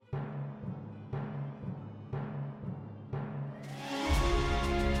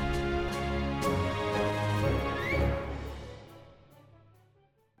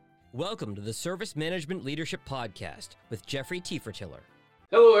Welcome to the Service Management Leadership Podcast with Jeffrey Tiefertiller.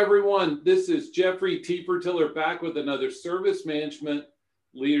 Hello, everyone. This is Jeffrey Tiefertiller back with another Service Management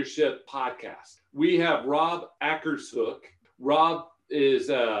Leadership Podcast. We have Rob Ackershook. Rob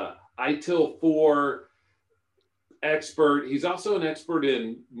is a ITIL 4 expert. He's also an expert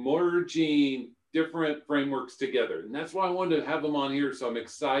in merging different frameworks together. And that's why I wanted to have him on here. So I'm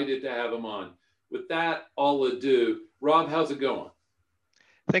excited to have him on. With that, all ado, Rob, how's it going?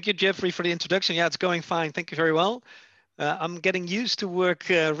 Thank you, Jeffrey, for the introduction. Yeah, it's going fine. Thank you very well. I'm getting used to work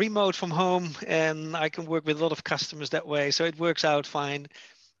remote from home, and I can work with a lot of customers that way. So it works out fine.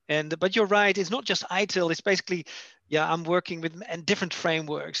 But you're right. It's not just ITIL. It's basically, I'm working with different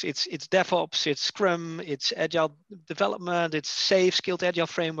frameworks. It's DevOps, it's Scrum, it's Agile development, it's SAFe, Skilled Agile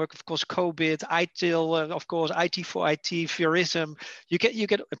Framework, of course, COBIT, ITIL, of course, IT4IT, Furism. You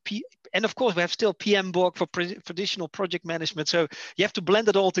get and of course we have still PMBOK for traditional project management. So you have to blend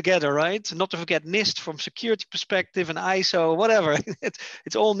it all together, right? Not to forget NIST from security perspective and ISO, whatever.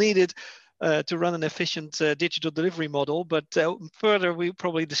 It's all needed to run an efficient digital delivery model. But further, we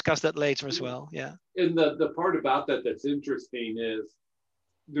probably discuss that later as well. Yeah. And the part about that that's interesting is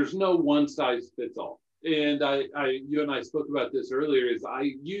there's no one size fits all. And you and I spoke about this earlier, is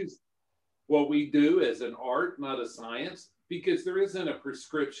I use what we do as an art, not a science, because there isn't a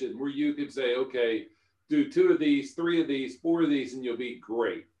prescription where you could say, okay, do 2 of these, 3 of these, 4 of these, and you'll be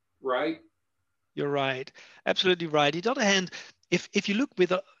great, right? You're right. Absolutely right. On the other hand, if you look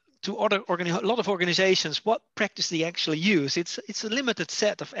to a lot of organizations, what practice they actually use, it's a limited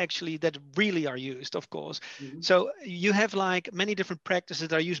set of actually that really are used, of course. Mm-hmm. So you have like many different practices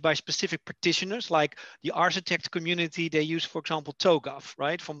that are used by specific practitioners, like the architect community, they use, for example, TOGAF,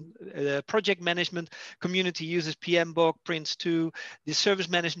 right? From the project management community uses PMBOK, Prince2, the service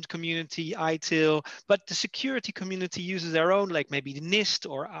management community, ITIL, but the security community uses their own, like maybe the NIST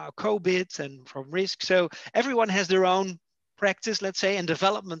or COBIT and from RISC. So everyone has their own practice, let's say, and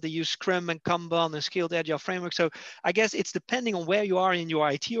development, they use Scrum and Kanban and Skilled Agile Framework. So I guess it's depending on where you are in your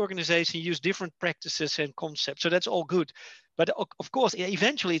IT organization, you use different practices and concepts. So that's all good. But of course,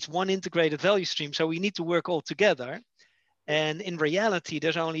 eventually it's one integrated value stream. So we need to work all together. And in reality,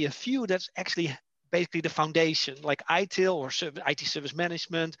 there's only a few that's actually basically the foundation, like ITIL or IT service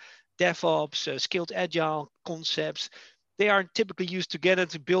management, DevOps, Skilled Agile concepts. They are typically used together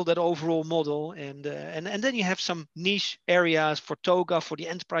to build that overall model. And then you have some niche areas for TOGAF, for the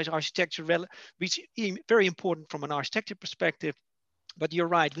enterprise architecture, which is very important from an architecture perspective. But you're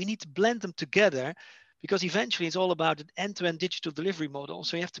right, we need to blend them together because eventually it's all about an end-to-end digital delivery model.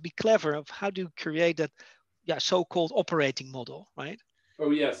 So you have to be clever of how to create that so-called operating model, right? Oh,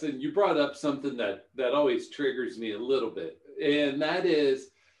 yes. And you brought up something that always triggers me a little bit. And that is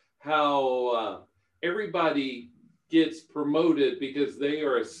how everybody gets promoted because they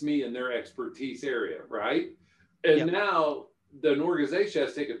are a SME in their expertise area, right? And now an organization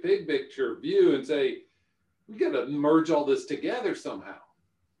has to take a big picture view and say, we got to merge all this together somehow,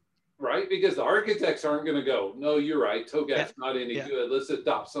 right? Because the architects aren't going to go, no, you're right, TOGAF's not any good, let's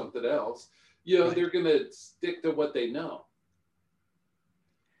adopt something else. They're going to stick to what they know.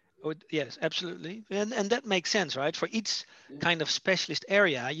 Oh, yes, absolutely. And that makes sense, right? For each kind of specialist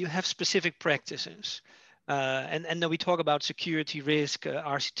area, you have specific practices. And then we talk about security risk,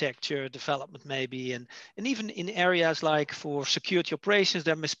 architecture, development maybe, and even in areas like for security operations,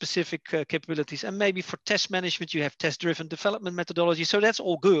 there are specific capabilities. And maybe for test management, you have test-driven development methodology. So that's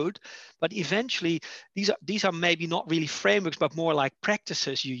all good. But eventually, these are maybe not really frameworks, but more like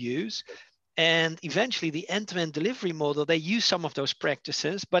practices you use. And eventually, the end-to-end delivery model, they use some of those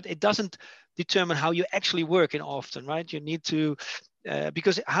practices, but it doesn't determine how you actually work in often, right? You need to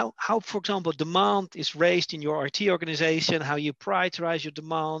because how, for example, demand is raised in your IT organization, how you prioritize your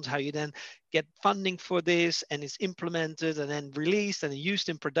demands, how you then get funding for this, and it's implemented and then released and used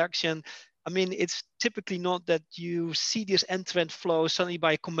in production. I mean, it's typically not that you see this end-to-end flow suddenly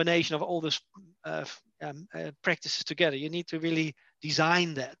by a combination of all those practices together. You need to really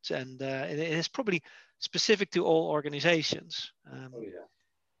design that, and it is probably specific to all organizations.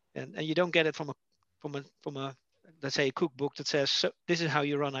 And you don't get it from a let's say a cookbook that says, so this is how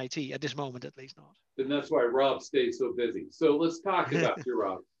you run IT at this moment, at least not. And that's why Rob stays so busy. So let's talk about you,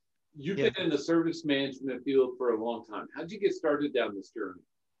 Rob. You've been in the service management field for a long time. How'd you get started down this journey?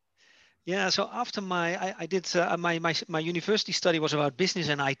 Yeah, so after I did my university study was about business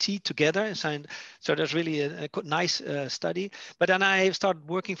and IT together, so that's really a nice study. But then I started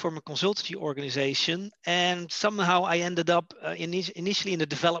working for a consultancy organization, and somehow I ended up initially in the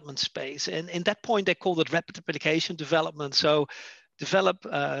development space. And in that point, they called it rapid application development. So develop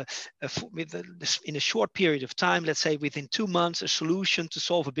in a short period of time, let's say within 2 months, a solution to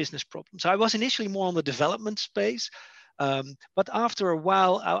solve a business problem. So I was initially more on the development space, but after a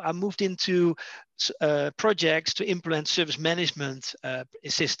while, I moved into projects to implement service management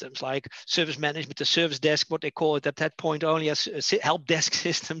systems, like service management, the service desk, what they call it at that point only as help desk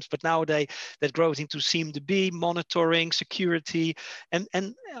systems, but nowadays that grows into SIEM2B, monitoring, security,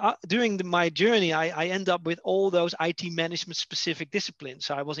 and during my journey, I end up with all those IT management specific disciplines.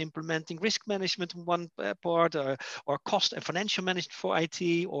 So I was implementing risk management in one part, or cost and financial management for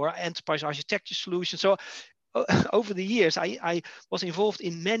IT, or enterprise architecture solutions. So over the years, I was involved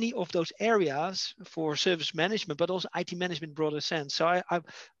in many of those areas for service management, but also IT management in broader sense. So I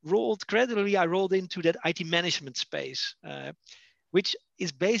rolled into that IT management space, which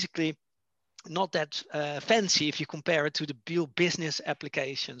is basically not that fancy if you compare it to the business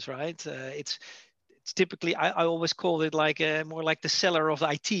applications, right? It's typically, I always call it like more like the cellar of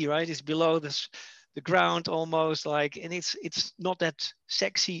IT, right? It's below the ground almost, like, and it's not that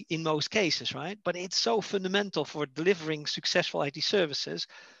sexy in most cases, right? But it's so fundamental for delivering successful IT services.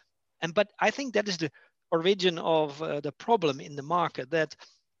 But I think that is the origin of the problem in the market, that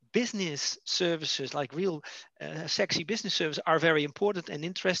business services, like real sexy business services, are very important and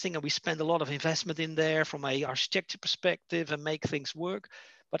interesting, and we spend a lot of investment in there from a architecture perspective and make things work.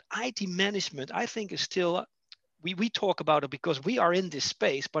 But IT management, I think, is still, we talk about it because we are in this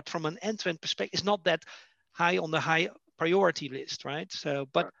space, but from an end-to-end perspective, it's not that high on the high priority list, right? So,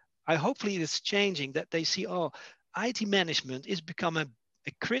 but hopefully it's changing, that they see, oh, IT management is become a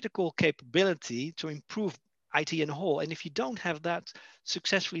critical capability to improve IT in a whole. And if you don't have that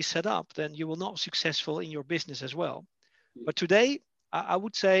successfully set up, then you will not be successful in your business as well. But today, I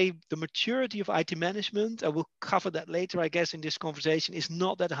would say the maturity of IT management, I will cover that later, I guess, in this conversation, is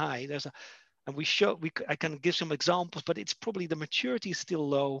not that high. I can give some examples, but it's probably the maturity is still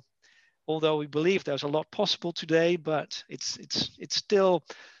low, although we believe there's a lot possible today, but it's still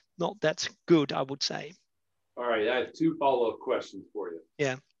not that good, I would say. All right, I have 2 follow-up questions for you.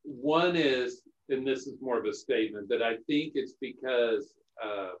 Yeah. One is, and this is more of a statement, that I think it's because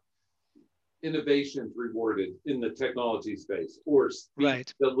innovation is rewarded in the technology space, or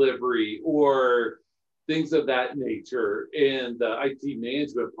speed delivery, or things of that nature, and the IT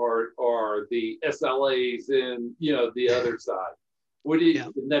management part are the SLAs and the other side. What do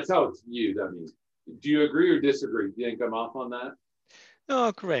you? And that's how it's viewed. I mean, do you agree or disagree? Do you think I'm off on that?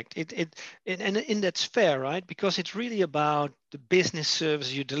 No, correct. And that's fair, right? Because it's really about the business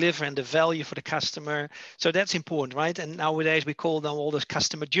service you deliver and the value for the customer. So that's important, right? And nowadays we call them all those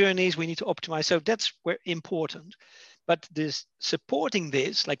customer journeys. We need to optimize. So that's important. But this supporting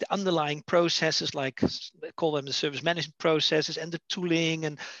this, like the underlying processes, like they call them the service management processes and the tooling,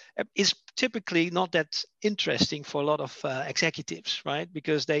 and is typically not that interesting for a lot of executives, right?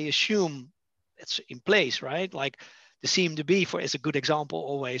 Because they assume it's in place, right? Like the SIEM2B is a good example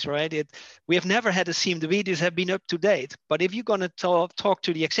always, right? We have never had a SIEM2B. These have been up to date. But if you're going to talk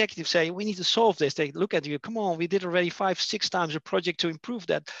to the executive, say, we need to solve this, they look at you, come on, we did already 5-6 times a project to improve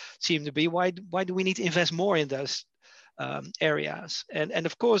that SIEM2B. Why do we need to invest more in those areas? And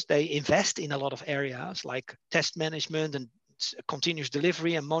of course, they invest in a lot of areas like test management and continuous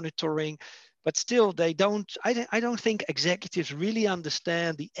delivery and monitoring. But still, I don't think executives really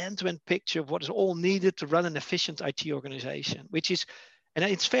understand the end-to-end picture of what is all needed to run an efficient IT organization, and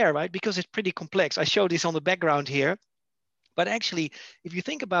it's fair, right? Because it's pretty complex. I show this on the background here. But actually, if you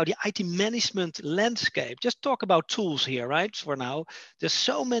think about the IT management landscape, just talk about tools here, right? For now, there's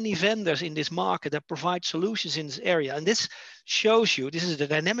so many vendors in this market that provide solutions in this area. And this shows you, this is the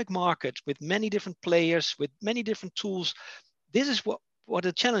dynamic market with many different players, with many different tools. This is what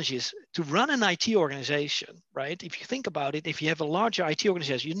the challenge is to run an IT organization, right? If you think about it, if you have a larger IT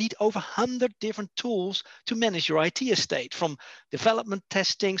organization, you need over 100 different tools to manage your IT estate, from development,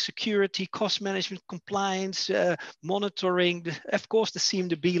 testing, security, cost management, compliance, monitoring, of course, the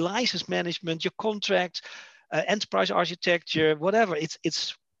SIEM2B, license management, your contracts, enterprise architecture, whatever.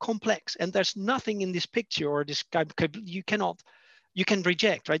 It's complex, and there's nothing in this picture or this you can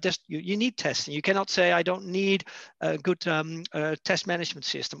reject, right? You need testing. You cannot say, I don't need a good test management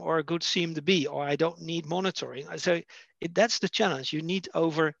system or a good SIEM2B, or I don't need monitoring. So that's the challenge. You need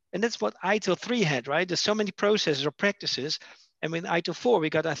and that's what ITIL 3 had, right? There's so many processes or practices. And with ITIL 4, we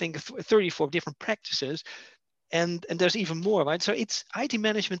got, I think, 34 different practices. And there's even more, right? So IT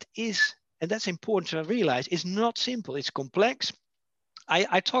management is, and that's important to realize, is not simple. It's complex.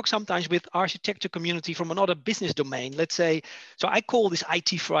 I talk sometimes with architecture community from another business domain, let's say. So I call this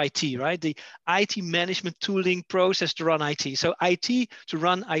IT for IT, right? The IT management tooling process to run IT. So IT to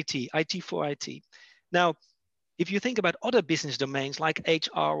run IT, IT for IT. Now, if you think about other business domains like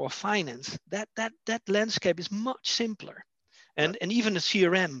HR or finance, that landscape is much simpler. And even a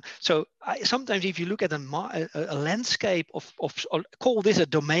CRM. So sometimes if you look at a landscape of call this a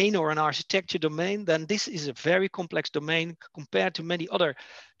domain or an architecture domain, then this is a very complex domain compared to many other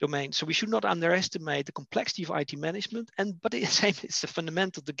domains. So we should not underestimate the complexity of IT management. But the same, it's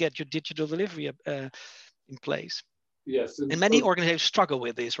fundamental to get your digital delivery in place. Yes. And many organizations struggle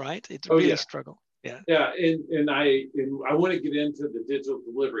with this, right? It really struggle. Yeah. Yeah, and I want to get into the digital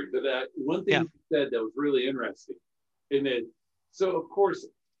delivery, but one thing you said that was really interesting, and so of course,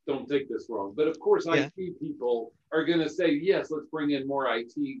 don't take this wrong, but of course, IT people are going to say, yes, let's bring in more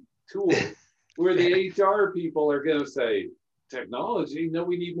IT tools, where the HR people are going to say, technology, no,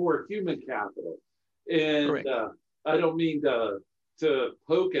 we need more human capital. And I don't mean to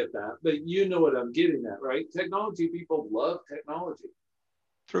poke at that, but you know what I'm getting at, right? Technology people love technology.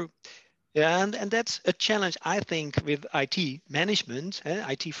 True. Yeah, and that's a challenge, I think, with IT management,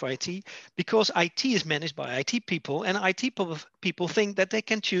 IT for IT, because IT is managed by IT people, and IT people think that they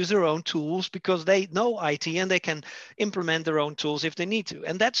can choose their own tools because they know IT and they can implement their own tools if they need to.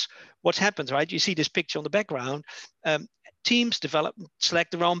 And that's what happens, right? You see this picture on the background. Teams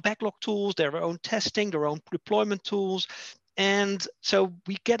select their own backlog tools, their own testing, their own deployment tools. And so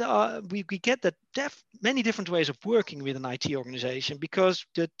we get that many different ways of working with an IT organization, because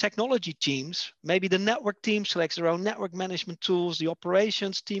the technology teams, maybe the network team selects their own network management tools, the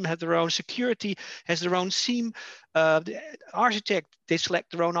operations team has their own security, has their own SIEM, the architect, they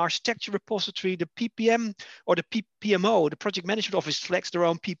select their own architecture repository, the PPM or the PMO, the project management office selects their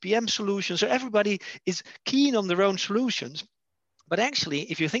own PPM solution. So everybody is keen on their own solutions. But actually,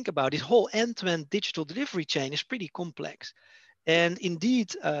 if you think about it, this whole end-to-end digital delivery chain is pretty complex. And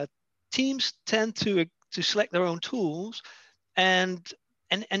indeed, teams tend to select their own tools, but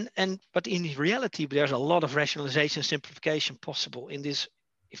in reality, there's a lot of rationalization, simplification possible in this.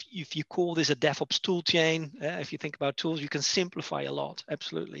 If you call this a DevOps tool chain, if you think about tools, you can simplify a lot.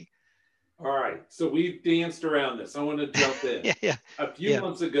 Absolutely. All right, so we've danced around this. I want to jump in. A few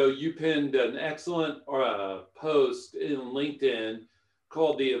months ago, you pinned an excellent post in LinkedIn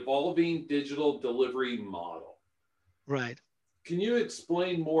called The Evolving Digital Delivery Model. Right. Can you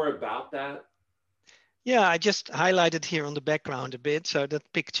explain more about that? Yeah, I just highlighted here on the background a bit. So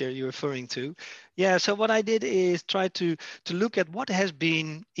that picture you're referring to. Yeah, so what I did is try to look at what has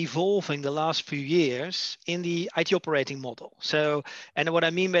been evolving the last few years in the IT operating model. So, and what I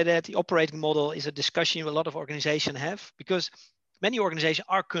mean by that, the operating model is a discussion a lot of organizations have, because many organizations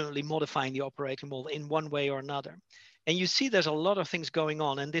are currently modifying the operating model in one way or another. And you see there's a lot of things going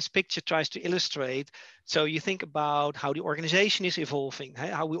on, and this picture tries to illustrate. So you think about how the organization is evolving,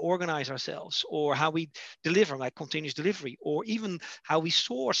 how we organize ourselves, or how we deliver, like continuous delivery, or even how we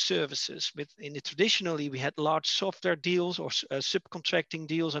source services. Traditionally, we had large software deals or subcontracting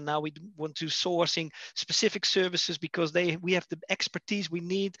deals, and now we want to sourcing specific services because we have the expertise we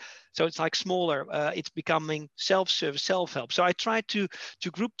need. So it's like smaller. It's becoming self-service, self-help. So I try to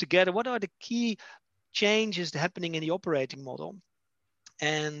group together what are the key changes happening in the operating model,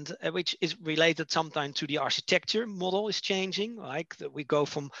 and which is related sometimes to the architecture model is changing, like we go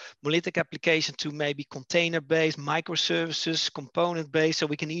from monolithic application to maybe container-based, microservices, component-based, so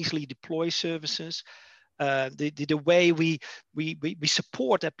we can easily deploy services. The way we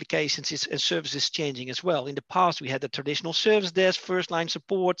support applications and services is changing as well. In the past, we had the traditional service desk, first line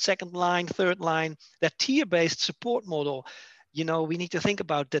support, second line, third line. That tier-based support model, we need to think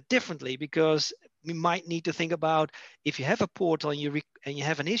about that differently, because we might need to think about if you have a portal and you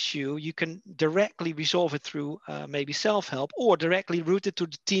have an issue, you can directly resolve it through maybe self-help, or directly route it to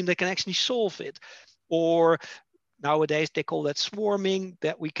the team that can actually solve it. Or nowadays they call that swarming,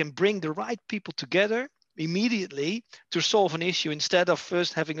 that we can bring the right people together immediately to solve an issue, instead of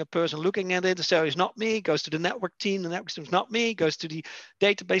first having a person looking at it. So it's not me, goes to the network team, the network team is not me, goes to the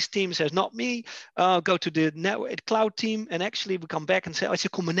database team, says not me, go to the network cloud team, and actually we come back and say, it's a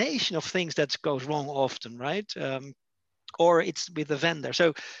combination of things that goes wrong often, right? Or it's with the vendor.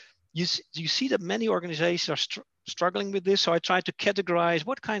 So you see that many organizations are struggling with this. So I try to categorize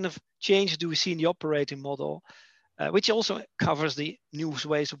what kind of changes do we see in the operating model, which also covers the new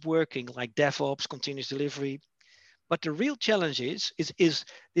ways of working, like DevOps, continuous delivery. But the real challenge is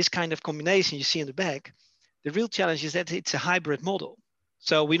this kind of combination you see in the back. The real challenge is that it's a hybrid model.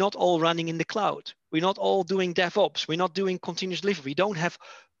 So we're not all running in the cloud. We're not all doing DevOps. We're not doing continuous delivery. We don't have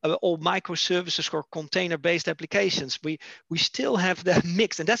all microservices or container-based applications. We still have that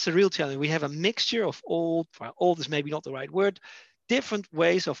mix, and that's the real challenge. We have a mixture of all is maybe not the right word, different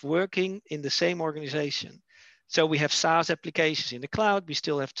ways of working in the same organization. So we have SaaS applications in the cloud. We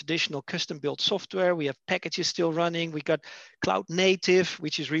still have traditional custom built software. We have packages still running. We got cloud native,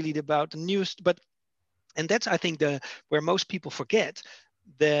 which is really about the newest. And that's, I think, where most people forget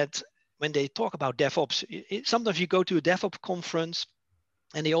that when they talk about DevOps, sometimes you go to a DevOps conference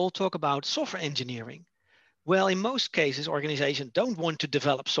and they all talk about software engineering. Well, in most cases, organizations don't want to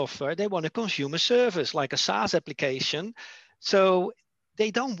develop software. They want to consume a service like a SaaS application. So they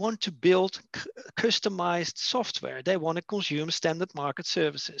don't want to build customized software. They want to consume standard market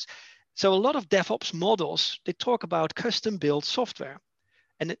services. So a lot of DevOps models, they talk about custom built software.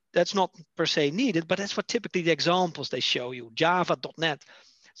 And that's not per se needed, but that's what typically the examples they show you, Java, .NET.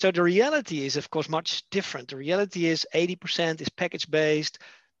 So the reality is, of course, much different. The reality is 80% is package-based,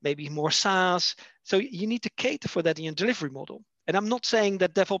 maybe more SaaS. So you need to cater for that in your delivery model. And I'm not saying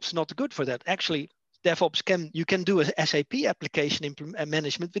that DevOps is not good for that. Actually, DevOps you can do a SAP application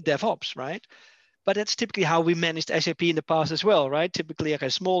management with DevOps, right? But that's typically how we managed SAP in the past as well, right? Typically like a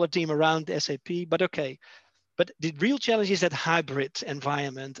smaller team around SAP, but okay. But the real challenge is that hybrid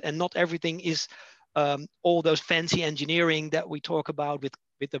environment, and not everything is all those fancy engineering that we talk about with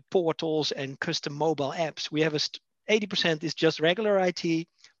the portals and custom mobile apps. We have 80% is just regular IT,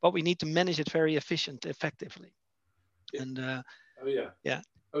 but we need to manage it very effectively. Yeah. And yeah.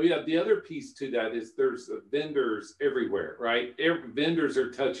 Oh yeah. The other piece to that is there's vendors everywhere, right? Vendors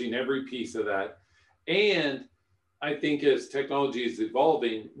are touching every piece of that. And I think as technology is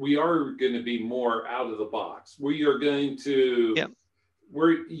evolving, we are going to be more out of the box. We are going to,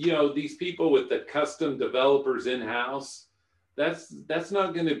 these people with the custom developers in-house, that's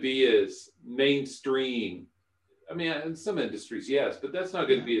not going to be as mainstream. I mean, in some industries, yes, but that's not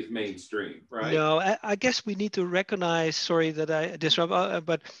going to be as mainstream, right? No, I guess we need to recognize, sorry that I disrupt,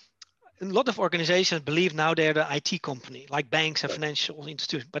 but a lot of organizations believe now they're the IT company, like banks and financial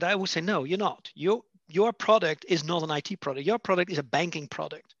institutions. But I would say, no, you're not. Your product is not an IT product. Your product is a banking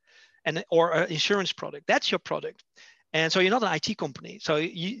product or an insurance product. That's your product. And so you're not an IT company. So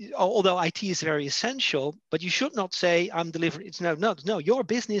although IT is very essential, but you should not say I'm delivering. It's no. Your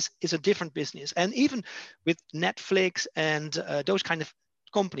business is a different business. And even with Netflix and those kind of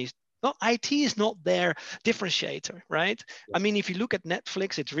companies, no, IT is not their differentiator, right? Yeah. I mean, if you look at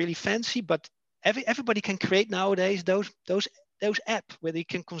Netflix, it's really fancy, but everybody can create nowadays those apps where they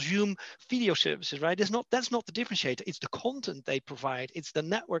can consume video services, right? That's not the differentiator. It's the content they provide. It's the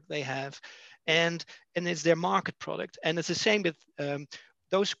network they have, and it's their market product. And it's the same with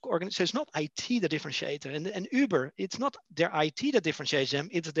those organizations. It's not IT the differentiator, and Uber, it's not their IT that differentiates them.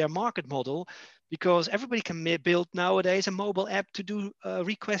 It's their market model, because everybody can build nowadays a mobile app to do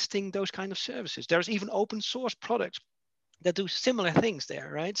requesting those kind of services. There's even open source products that do similar things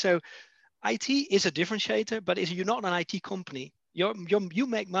there, right? So IT is a differentiator, but you're not an IT company. You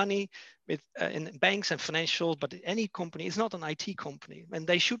make money with in banks and financial, but any company is not an IT company, and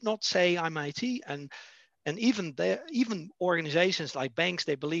they should not say I'm IT. And even organizations like banks,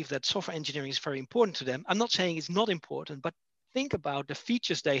 they believe that software engineering is very important to them. I'm not saying it's not important, but think about the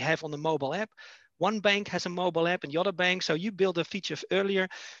features they have on the mobile app. One bank has a mobile app, and the other bank. So you build a feature earlier,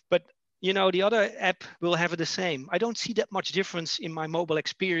 but the other app will have the same. I don't see that much difference in my mobile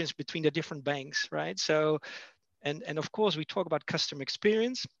experience between the different banks, right? So, and of course we talk about customer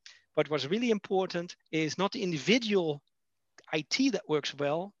experience, but what's really important is not the individual IT that works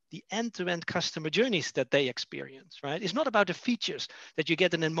well, the end-to-end customer journeys that they experience, right? It's not about the features that you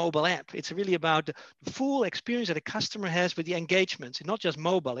get in a mobile app. It's really about the full experience that a customer has with the engagements. It's not just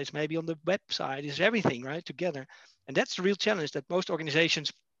mobile, it's maybe on the website, it's everything, right, together. And that's the real challenge that most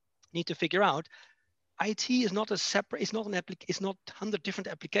organizations need to figure out. IT is not a separate, it's not 100 different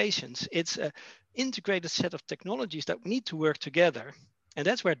applications. It's an integrated set of technologies that need to work together. And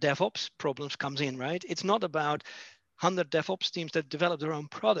that's where DevOps problems comes in, right? It's not about 100 DevOps teams that develop their own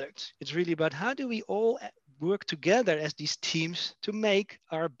products. It's really about how do we all work together as these teams to make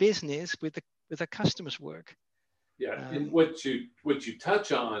our business with the customers work. Yeah, and what you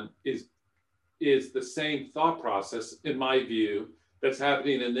touch on is the same thought process, in my view, that's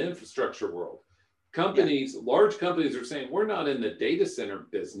happening in the infrastructure world. Companies, large companies are saying, we're not in the data center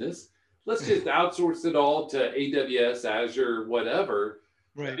business. Let's just outsource it all to AWS, Azure, whatever.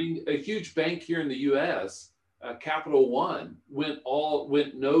 Right. I mean, a huge bank here in the US, Capital One, went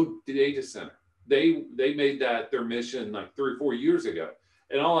no data center. They made that their mission like 3 or 4 years ago.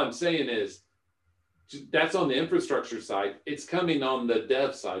 And all I'm saying is that's on the infrastructure side. It's coming on the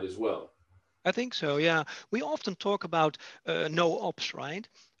dev side as well. I think so, yeah. We often talk about no ops, right?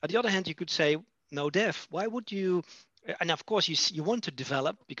 On the other hand, you could say no dev. Why would you? And of course, you want to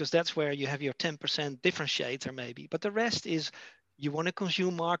develop because that's where you have your 10% differentiator maybe. But the rest is you want to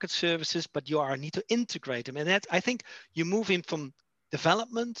consume market services, but you need to integrate them. And that, I think, you move in from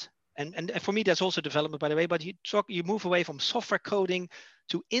development, and for me that's also development, by the way, but you move away from software coding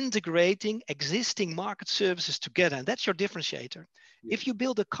to integrating existing market services together, and that's your differentiator. Yeah. If you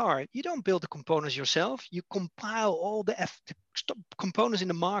build a car, you don't build the components yourself, you compile all the components in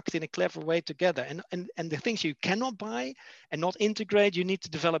the market in a clever way together, and the things you cannot buy and not integrate, you need to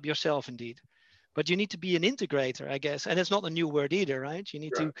develop yourself indeed. But you need to be an integrator, I guess. And it's not a new word either, right? You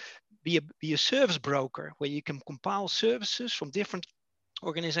need to be a service broker where you can compile services from different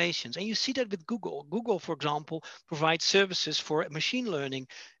organizations. And you see that with Google. Google, for example, provides services for machine learning,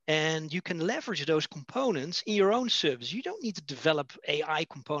 and you can leverage those components in your own service. You don't need to develop AI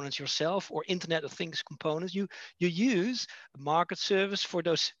components yourself or Internet of Things components. You use a market service for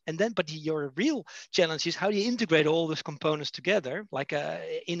those. And then, but your real challenge is how do you integrate all those components together, like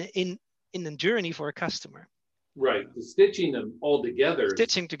in a journey for a customer. Right, the stitching them all together.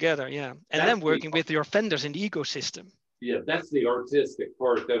 Stitching together, yeah. And then working with your vendors in the ecosystem. Yeah, that's the artistic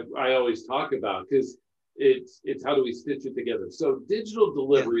part that I always talk about, because it's how do we stitch it together. So digital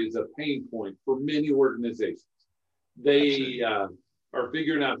delivery is a pain point for many organizations. They are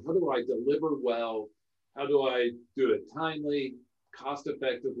figuring out, how do I deliver well? How do I do it timely, cost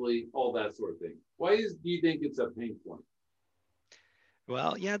effectively, all that sort of thing. Why do you think it's a pain point?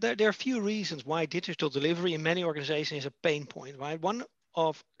 Well, yeah, there are a few reasons why digital delivery in many organizations is a pain point, right? One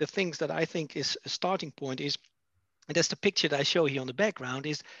of the things that I think is a starting point is, and that's the picture that I show here on the background,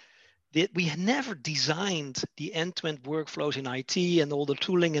 is that we never designed the end-to-end workflows in IT and all the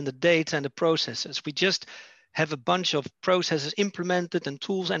tooling and the data and the processes. We just have a bunch of processes implemented and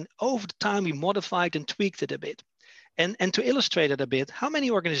tools, and over the time we modified and tweaked it a bit. And to illustrate it a bit, how many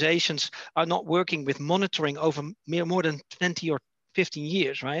organizations are not working with monitoring over more than 20 or 15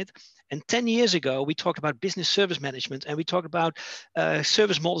 years, right? And 10 years ago, we talked about business service management, and we talked about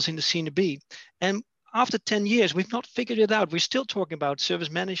service models in the CMDB. And after 10 years, we've not figured it out. We're still talking about service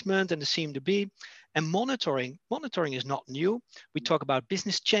management and the CMDB. And monitoring is not new. We talk about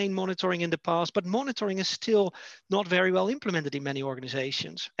business chain monitoring in the past, but monitoring is still not very well implemented in many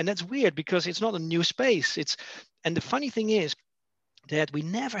organizations. And that's weird because it's not a new space. And the funny thing is that we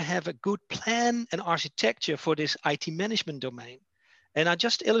never have a good plan and architecture for this IT management domain. And I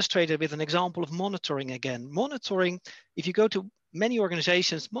just illustrated with an example of monitoring again. Monitoring, if you go to many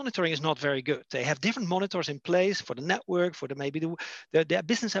organizations, monitoring is not very good. They have different monitors in place for the network, for maybe their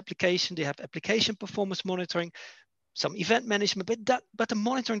business application. They have application performance monitoring, some event management, but the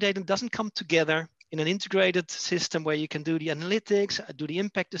monitoring data doesn't come together in an integrated system where you can do the analytics, do the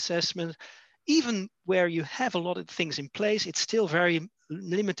impact assessment. Even where you have a lot of things in place, it's still very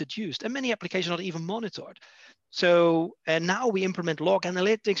limited use, and many applications are not even monitored. So, and now we implement log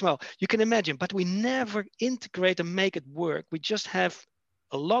analytics. Well, you can imagine, but we never integrate and make it work. We just have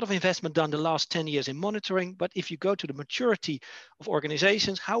a lot of investment done the last 10 years in monitoring. But if you go to the maturity of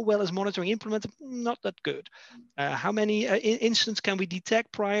organizations, how well is monitoring implemented? Not that good. How many incidents can we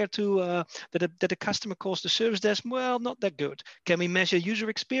detect prior to that a customer calls the service desk? Well, not that good. Can we measure user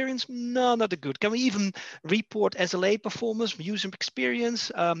experience? No, not that good. Can we even report SLA performance, user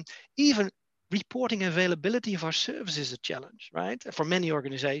experience? Even reporting availability of our service is a challenge, right? For many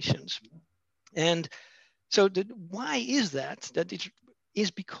organizations. And so why is that? That it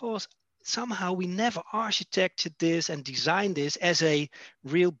is because somehow we never architected this and designed this as a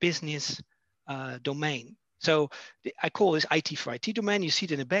real business domain. So I call this IT for IT domain. You see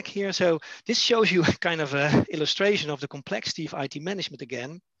it in the back here. So this shows you kind of an illustration of the complexity of IT management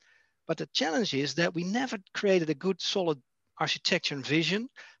again. But the challenge is that we never created a good solid architecture and vision,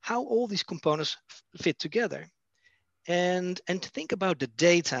 how all these components fit together. And to think about the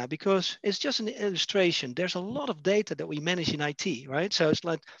data, because it's just an illustration. There's a lot of data that we manage in IT, right? So it's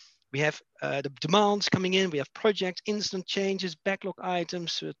like we have the demands coming in, we have projects, instant changes, backlog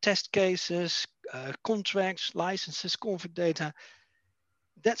items, test cases, contracts, licenses, config data.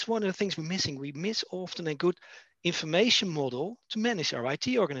 That's one of the things we're missing. We miss often a good information model to manage our IT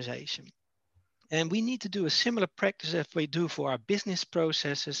organization. And we need to do a similar practice as we do for our business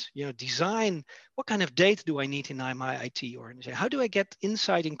processes, design what kind of data do I need in my IT organization? How do I get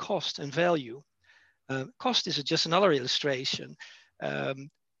insight in cost and value? Cost is just another illustration.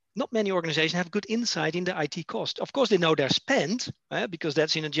 Not many organizations have good insight in the IT cost. Of course, they know their spend because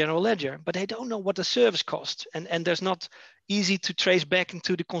that's in a general ledger, but they don't know what the service costs. And there's not easy to trace back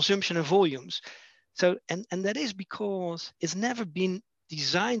into the consumption and volumes. So, and that is because it's never been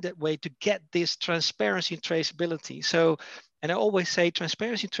designed that way to get this transparency and traceability. So, and I always say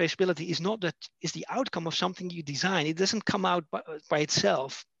transparency and traceability is the outcome of something you design. It doesn't come out by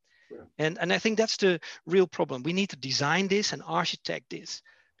itself. And I think that's the real problem. We need to design this and architect this,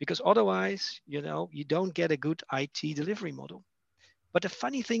 because otherwise, you don't get a good IT delivery model. But the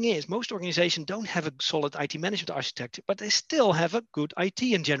funny thing is, most organizations don't have a solid IT management architecture, but they still have a good IT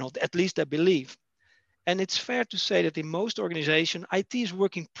in general, at least they believe. And it's fair to say that in most organizations, IT is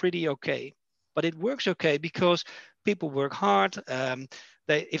working pretty okay. But it works okay because people work hard.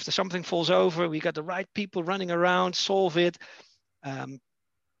 If something falls over, we got the right people running around, solve it.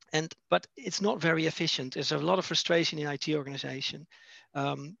 But it's not very efficient. There's a lot of frustration in IT organization.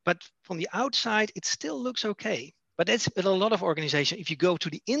 But from the outside, it still looks okay. But that's a lot of organization. If you go to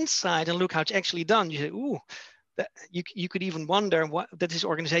the inside and look how it's actually done, you say, ooh, you could even wonder that this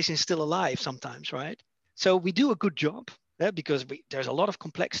organization is still alive sometimes, right? So we do a good job because there's a lot of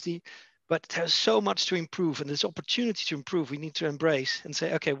complexity, but there's so much to improve, and there's opportunity to improve. We need to embrace and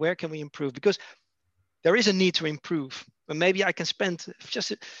say, okay, where can we improve? Because there is a need to improve. And maybe I can spend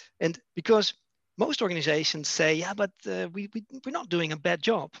and because most organizations say, yeah, but we're not doing a bad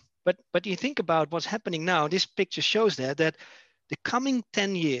job. But you think about what's happening now. This picture shows that the coming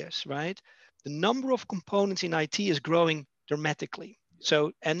 10 years, right? The number of components in IT is growing dramatically.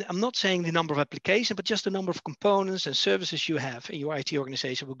 So, and I'm not saying the number of applications, but just the number of components and services you have in your IT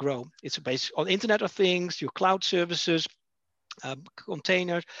organization will grow. It's based on Internet of Things, your cloud services,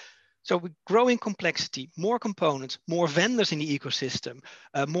 containers. So we're growing complexity, more components, more vendors in the ecosystem,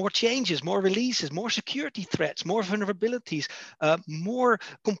 more changes, more releases, more security threats, more vulnerabilities, more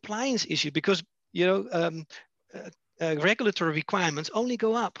compliance issues, because regulatory requirements only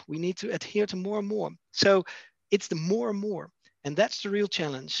go up. We need to adhere to more and more. So it's the more and more. And that's the real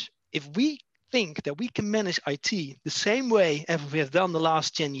challenge. If we think that we can manage IT the same way as we have done the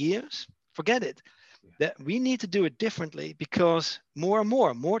last 10 years, forget it. That we need to do it differently, because more and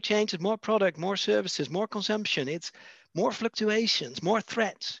more changes, more product, more services, more consumption. It's more fluctuations, more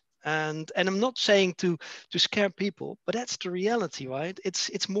threats. And I'm not saying to scare people, but that's the reality, right?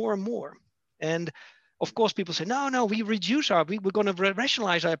 It's more and more. And of course, people say, no, we're going to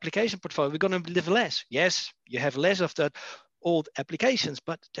rationalize our application portfolio. We're going to live less. Yes, you have less of that old applications,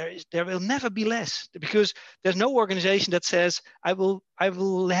 but there will never be less, because there's no organization that says I will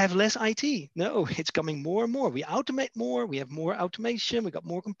have less IT. No, it's coming more and more. We automate more. We have more automation. We got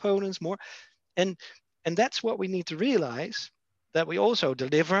more components, more, and that's what we need to realize, that we also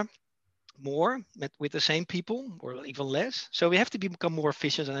deliver more with the same people or even less. So we have to become more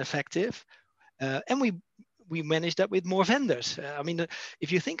efficient and effective, and we manage that with more vendors. I mean,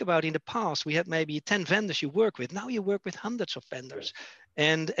 if you think about in the past, we had maybe 10 vendors you work with. Now you work with hundreds of vendors.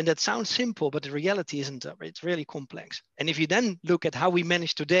 And that sounds simple, but the reality isn't. It's really complex. And if you then look at how we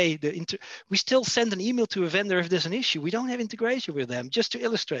manage today, we still send an email to a vendor if there's an issue. We don't have integration with them, just to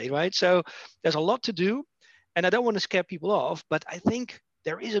illustrate, right? So there's a lot to do. And I don't want to scare people off, but I think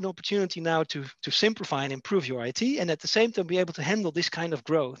there is an opportunity now to simplify and improve your IT, and at the same time be able to handle this kind of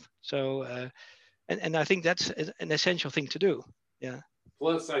growth. So, and I think that's an essential thing to do. Yeah.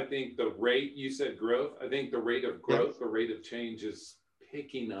 Plus, I think the rate, you said growth, I think the rate of growth, the rate of change is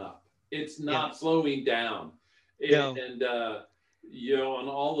picking up. It's not slowing down. And on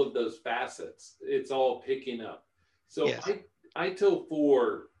all of those facets, it's all picking up. So ITIL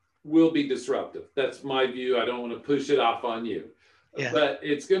 4 will be disruptive. That's my view. I don't want to push it off on you. But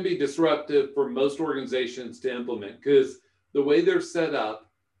it's going to be disruptive for most organizations to implement, because the way they're set up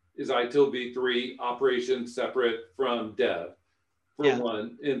is ITIL v3 operation separate from dev for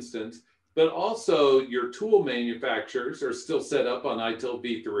one instance, but also your tool manufacturers are still set up on ITIL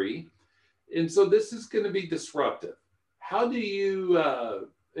v3. And so this is going to be disruptive. How do you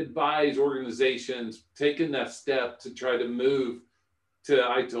advise organizations taking that step to try to move to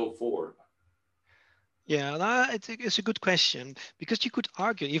ITIL 4? Yeah, it's a good question, because you could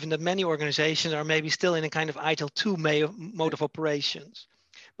argue even that many organizations are maybe still in a kind of ITIL 2 mode of operations.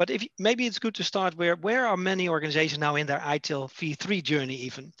 But maybe it's good to start where are many organizations now in their ITIL v3 journey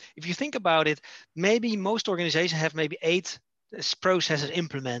even? If you think about it, maybe most organizations have maybe 8 processes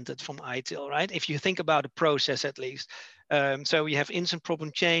implemented from ITIL, right? If you think about a process at least. So we have instant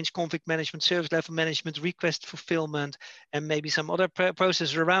problem change, config management, service level management, request fulfillment, and maybe some other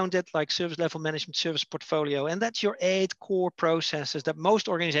processes around it, like service level management, service portfolio. And that's your 8 core processes that most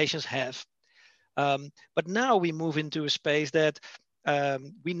organizations have. But now we move into a space that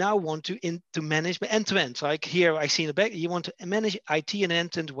we now want to manage end-to-end. Like here I see in the back, you want to manage IT in an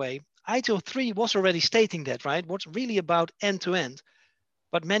end-to-end way. ITIL 3 was already stating that, right? What's really about end-to-end,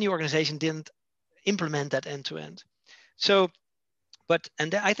 but many organizations didn't implement that end-to-end. So,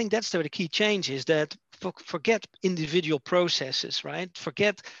 I think that's the key change, is that forget individual processes, right?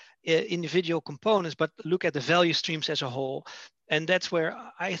 Forget individual components, but look at the value streams as a whole. And that's where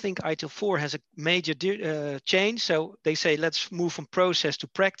I think ITIL 4 has a major change. So they say, let's move from process to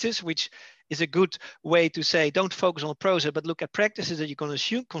practice, which is a good way to say, don't focus on process, but look at practices that you're going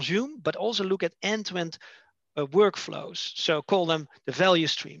to consume, but also look at end-to-end workflows. So call them the value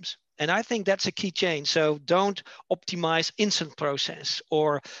streams. And I think that's a key change. So don't optimize instant process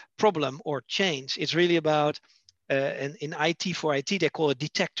or problem or change. It's really about, in IT, for IT, they call it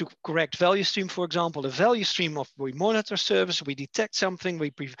detect to correct value stream, for example. The value stream of we monitor service, we detect something,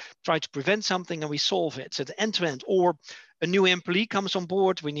 we try to prevent something, and we solve it. So the end-to-end. Or a new employee comes on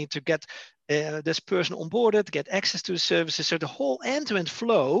board, we need to get this person onboarded, get access to the services. So the whole end-to-end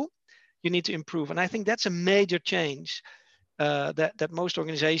flow, you need to improve. And I think that's a major change that most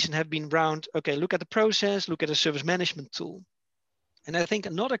organizations have been around. Okay, look at the process, look at the service management tool. And I think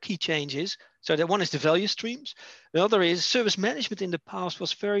another key change is, so that one is the value streams. The other is service management in the past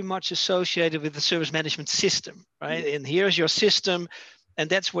was very much associated with the service management system, right? And here's your system, and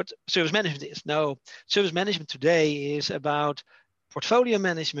that's what service management is. No, service management today is about portfolio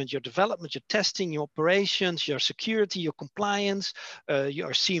management, your development, your testing, your operations, your security, your compliance, your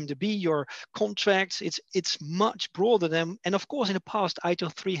CMDB, your contracts. It's much broader than, and of course in the past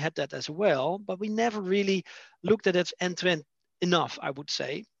ITIL 3 had that as well, but we never really looked at it end-to-end enough, I would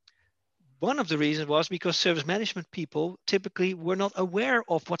say. One of the reasons was because service management people typically were not aware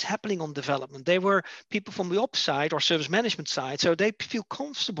of what's happening on development. They were people from the ops side or service management side. So they feel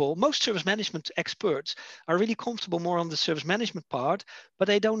comfortable. Most service management experts are really comfortable more on the service management part, but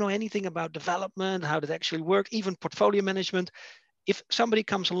they don't know anything about development, how that actually work, even portfolio management. If somebody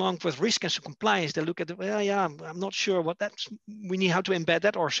comes along with risk and compliance, they look at, well, yeah, I'm not sure what that's, we need how to embed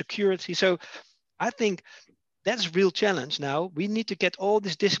that, or security. So I think that's a real challenge now. We need to get all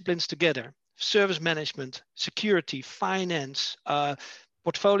these disciplines together: service management, security, finance,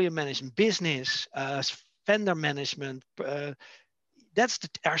 portfolio management, business, vendor management. That's the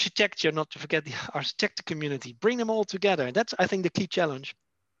architecture, not to forget the architecture community. Bring them all together. That's, I think, the key challenge.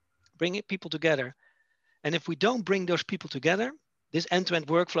 Bring people together. And if we don't bring those people together, this end-to-end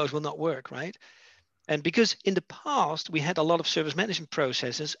workflows will not work, right? And because in the past, we had a lot of service management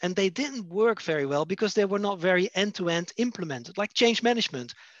processes and they didn't work very well because they were not very end-to-end implemented, like change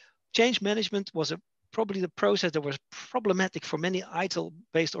management. Change management was probably the process that was problematic for many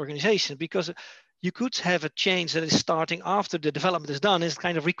ITIL-based organizations, because you could have a change that is starting after the development is done, is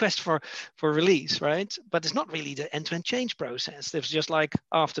kind of request for release, right? But it's not really the end-to-end change process. It's just like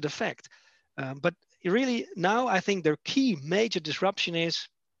after the fact. But really now, I think the key major disruption is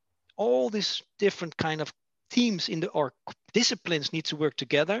all these different kind of teams or disciplines need to work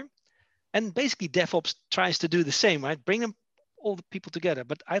together. And basically DevOps tries to do the same, right? Bring them, all the people together.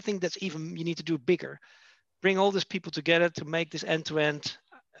 But I think that's even, you need to do bigger. Bring all these people together to make this end-to-end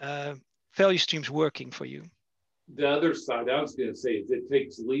value streams working for you. The other side I was going to say is it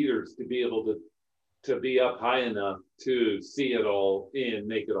takes leaders to be able to be up high enough to see it all and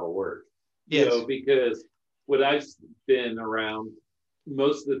make it all work. Yes. You know, because what I've been around,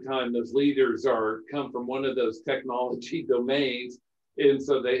 most of the time those leaders come from one of those technology domains, and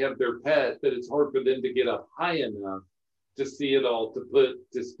so they have their pet, but it's hard for them to get up high enough to see it all,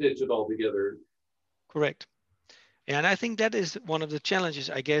 to stitch it all together. Correct. And I think that is one of the challenges,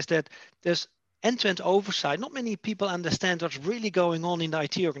 I guess, that there's end-to-end oversight. Not many people understand what's really going on in the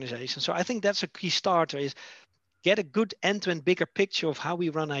IT organization. So I think that's a key starter, is get a good end-to-end bigger picture of how we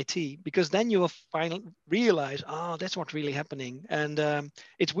run IT, because then you will finally realize, oh, that's what's really happening. And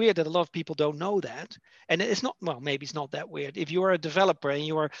it's weird that a lot of people don't know that. And it's not, well, maybe it's not that weird. If you are a developer and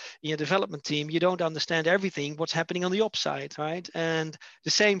you are in a development team, you don't understand everything, what's happening on the ops side, right? And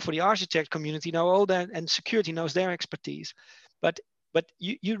the same for the architect community, know all that, and security knows their expertise. But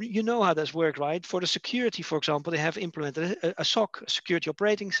you know how this works, right? For the security, for example, they have implemented a SOC, a security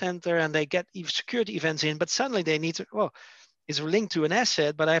operating center, and they get security events in, but suddenly they need to, well, it's linked to an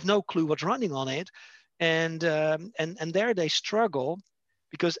asset, but I have no clue what's running on it. And there they struggle,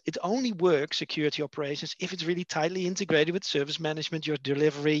 because it only works, security operations, if it's really tightly integrated with service management, your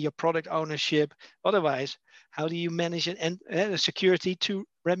delivery, your product ownership. Otherwise, how do you manage it? And security to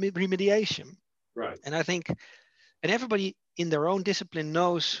remediation. Right. And I think, and everybody in their own discipline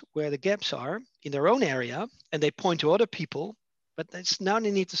knows where the gaps are in their own area, and they point to other people, but it's now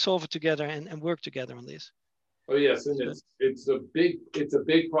they need to solve it together and work together on this. Oh yes, and it's a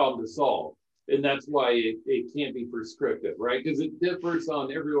big problem to solve. And that's why it can't be prescriptive, right? Because it differs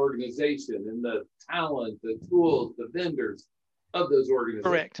on every organization and the talent, the tools, the vendors of those organizations.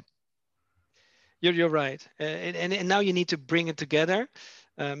 Correct. You're right. And now you need to bring it together,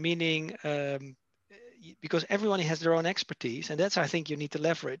 meaning because everyone has their own expertise, and that's, I think, you need to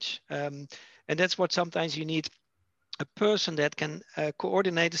leverage. And that's what sometimes you need a person that can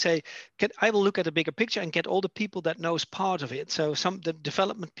coordinate to say, I will look at the bigger picture and get all the people that knows part of it. So the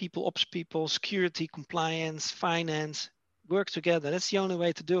development people, ops people, security, compliance, finance, work together. That's the only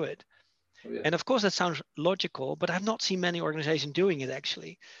way to do it. Oh, yeah. And of course that sounds logical, but I've not seen many organizations doing it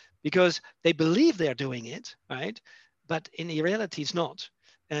actually, because they believe they're doing it, right? But in reality, it's not.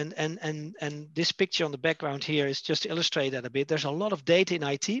 And this picture on the background here is just to illustrate that a bit. There's a lot of data in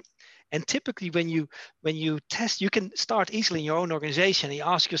IT, and typically when you test, you can start easily in your own organization and you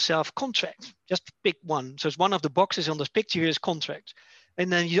ask yourself contract. Just pick one. So it's one of the boxes on this picture here is contract.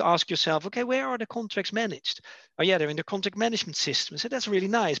 And then you ask yourself, okay, where are the contracts managed? Oh yeah, they're in the contract management system. So that's really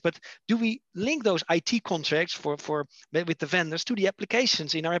nice. But do we link those IT contracts with the vendors to the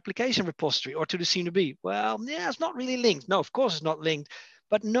applications in our application repository or to the CNB? Well, yeah, it's not really linked. No, of course it's not linked.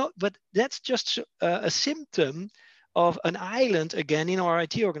 But that's just a symptom of an island again in our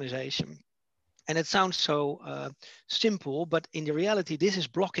IT organization. And it sounds so simple, but in the reality, this is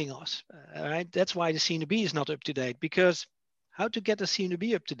blocking us. Right? That's why the CNB is not up to date, because how to get a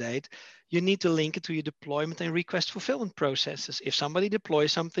CNB up to date, you need to link it to your deployment and request fulfillment processes. If somebody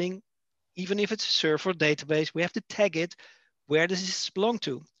deploys something, even if it's a server database, we have to tag it. Where does this belong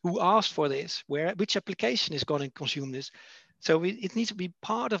to? Who asked for this? Which application is going to consume this? So it needs to be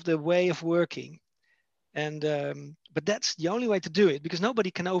part of the way of working. And but that's the only way to do it, because nobody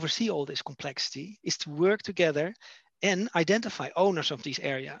can oversee all this complexity, is to work together and identify owners of these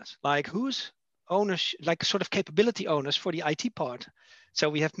areas, like who's owners, like sort of capability owners for the IT part. So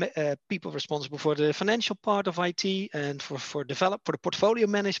we have people responsible for the financial part of IT and for the portfolio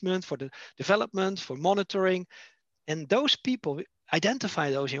management, for the development, for monitoring. And those people,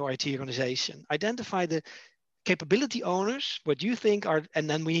 identify those in your IT organization, identify the capability owners, what you think are, and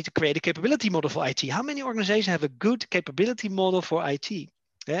then we need to create a capability model for IT. How many organizations have a good capability model for IT? Yeah,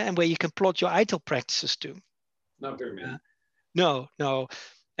 and where you can plot your ITIL practices to? Not very many. No.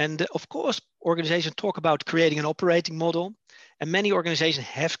 And of course, organizations talk about creating an operating model, and many organizations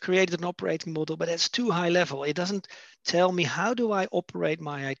have created an operating model, but it's too high level. It doesn't tell me, how do I operate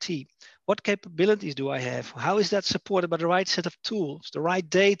my IT? What capabilities do I have? How is that supported by the right set of tools, the right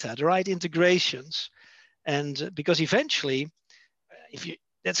data, the right integrations? And because eventually,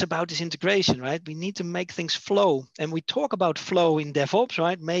 that's about this integration, right? We need to make things flow. And we talk about flow in DevOps,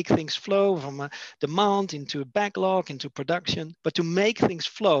 right? Make things flow from a demand into a backlog, into production. But to make things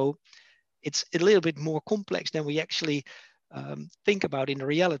flow, it's a little bit more complex than we actually think about in the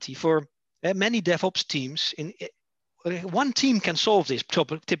reality. For many DevOps teams, one team can solve this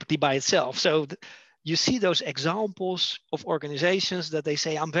typically by itself. So you see those examples of organizations that they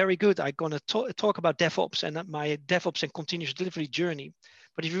say, I'm very good. I'm going to talk about DevOps and my DevOps and continuous delivery journey.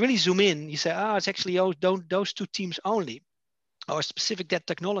 But if you really zoom in, you say, it's actually those two teams only, or specific that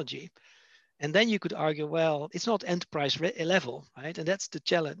technology. And then you could argue, well, it's not enterprise level, right? And that's the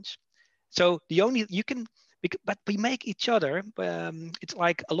challenge. So but we make each other, it's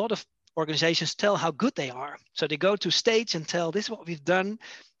like a lot of organizations tell how good they are. So they go to stage and tell, this is what we've done.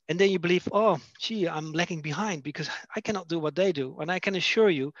 And then you believe, I'm lagging behind because I cannot do what they do. And I can assure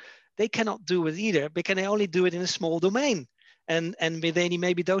you, they cannot do it either. They can only do it in a small domain. And within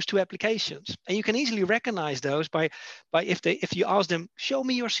maybe those two applications. And you can easily recognize those by if you ask them, show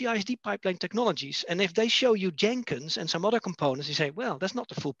me your CI/CD pipeline technologies. And if they show you Jenkins and some other components, you say, well, that's not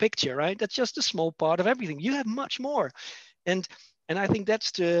the full picture, right? That's just a small part of everything. You have much more. And I think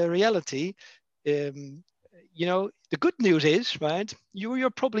that's the reality. The good news is, right, you're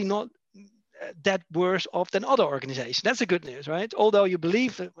probably not that worse off than other organizations. That's the good news, right? Although you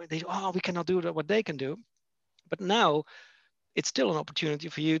believe that we cannot do what they can do. But now it's still an opportunity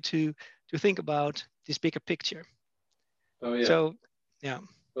for you to think about this bigger picture. Oh yeah. So, yeah.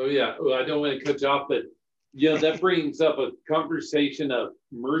 Oh yeah. Well, I don't want to cut you off, but that brings up a conversation of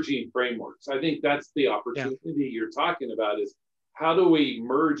merging frameworks. I think that's the opportunity you're talking about, is how do we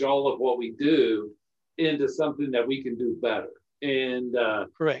merge all of what we do into something that we can do better? And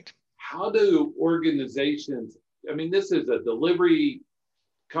correct. How do organizations, this is a delivery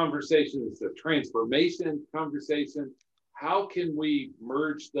conversation, it's a transformation conversation. How can we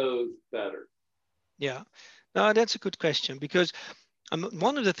merge those better? Yeah, no, that's a good question, because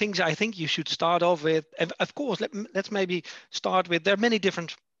one of the things I think you should start off with, and of course, let's maybe start with, there are many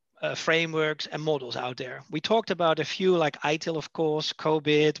different frameworks and models out there. We talked about a few, like ITIL, of course,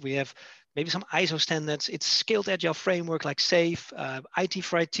 COBIT. We have maybe some ISO standards. It's scaled agile framework like SAFe, IT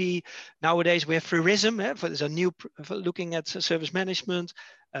for IT. Nowadays we have Freerism, there's a new looking at service management,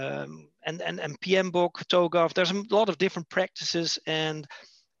 and PMBOK, TOGAF. There's a lot of different practices,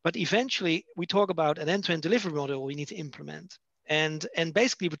 but eventually we talk about an end-to-end delivery model we need to implement. And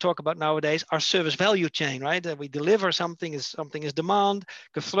basically we talk about nowadays our service value chain, right? That we deliver something is demand,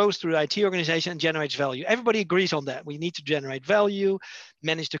 flows through the IT organization and generates value. Everybody agrees on that. We need to generate value,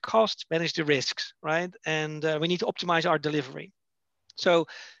 manage the costs, manage the risks, right? And we need to optimize our delivery. So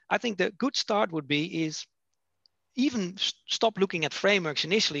I think the good start would be is even stop looking at frameworks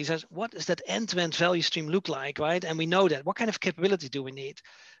initially. Says, what does that end-to-end value stream look like, right? And we know that. What kind of capability do we need?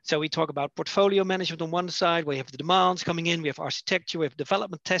 So we talk about portfolio management on one side, we have the demands coming in, we have architecture, we have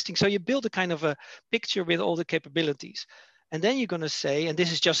development testing. So you build a kind of a picture with all the capabilities. And then you're going to say, and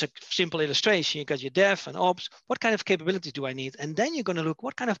this is just a simple illustration, you got your dev and ops, what kind of capability do I need? And then you're going to look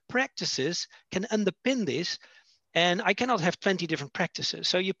what kind of practices can underpin this. And I cannot have 20 different practices.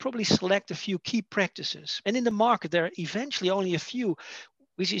 So you probably select a few key practices. And in the market, there are eventually only a few,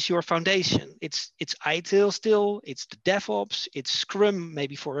 which is your foundation. It's ITIL still, it's the DevOps, it's Scrum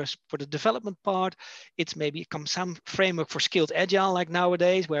maybe for us for the development part. It's maybe some framework for Scaled Agile like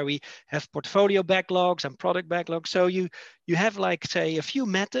nowadays, where we have portfolio backlogs and product backlogs. So you have like, say, a few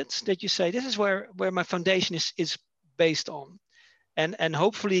methods that you say, this is where my foundation is based on. And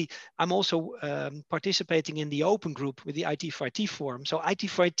hopefully I'm also participating in the open group with the IT for IT forum. So IT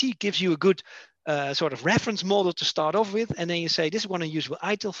for IT gives you a good sort of reference model to start off with. And then you say, this is what I use with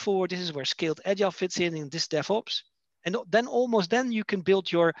ITIL for, this is where Scaled Agile fits in this DevOps. And then you can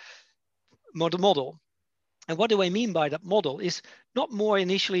build your model. And what do I mean by that model is not more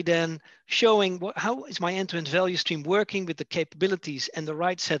initially than showing how is my end-to-end value stream working with the capabilities and the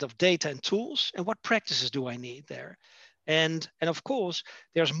right set of data and tools, and what practices do I need there? And of course,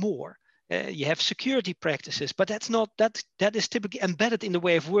 there's more. You have security practices, but that is typically embedded in the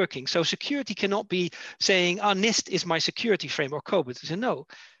way of working. So security cannot be saying, NIST is my security framework, COBIT. So no,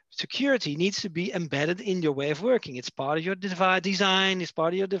 security needs to be embedded in your way of working. It's part of your design, it's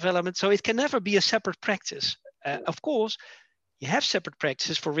part of your development. So it can never be a separate practice. Of course, you have separate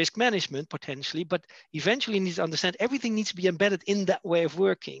practices for risk management potentially, but eventually you need to understand everything needs to be embedded in that way of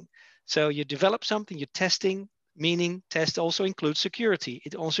working. So you develop something, you're testing, meaning test also includes security.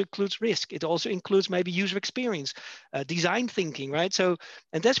 It also includes risk. It also includes maybe user experience, design thinking, right? So,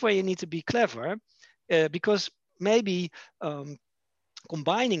 and that's where you need to be clever because maybe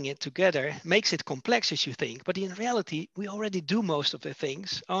combining it together makes it complex as you think, but in reality, we already do most of the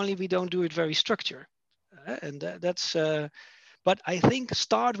things, only we don't do it very structured. But I think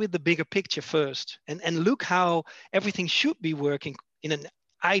start with the bigger picture first and look how everything should be working in an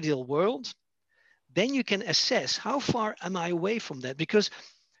ideal world. Then you can assess how far am I away from that? Because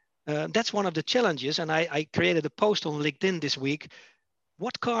that's one of the challenges. And I created a post on LinkedIn this week.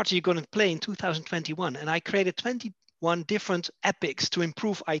 What cards are you going to play in 2021? And I created 21 different epics to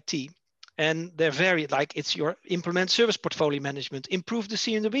improve IT. And they're varied, like it's your implement service portfolio management, improve the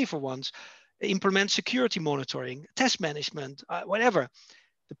CMDB for once, implement security monitoring, test management, whatever.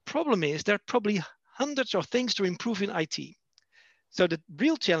 The problem is there are probably hundreds of things to improve in IT. So the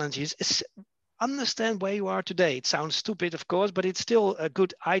real challenge is understand where you are today. It sounds stupid, of course, but it's still a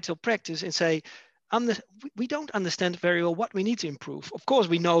good ITIL practice and say, we don't understand very well what we need to improve. Of course,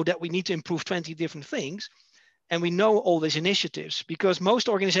 we know that we need to improve 20 different things, and we know all these initiatives because most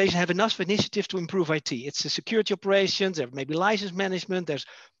organizations have enough initiatives to improve IT. It's the security operations, there may be license management, there's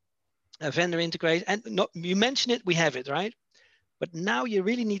a vendor integration, and you mentioned it, we have it, right? But now you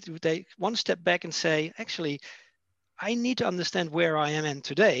really need to take one step back and say, actually, I need to understand where I am in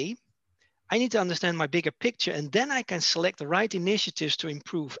today. I need to understand my bigger picture, and then I can select the right initiatives to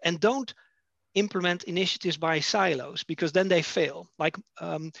improve. And don't implement initiatives by silos because then they fail. Like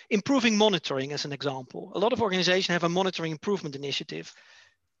improving monitoring as an example. A lot of organizations have a monitoring improvement initiative,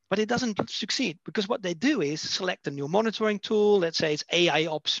 but it doesn't succeed because what they do is select a new monitoring tool. Let's say it's AI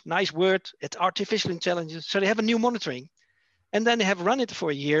ops, nice word, it's artificial intelligence. So they have a new monitoring, and then they have run it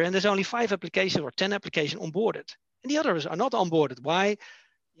for a year, and there's only 5 applications or 10 applications onboarded, and the others are not onboarded. Why?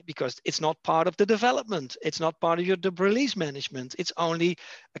 Because it's not part of the development. It's not part of the release management. It's only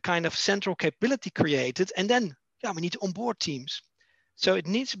a kind of central capability created. And then, we need to onboard teams. So it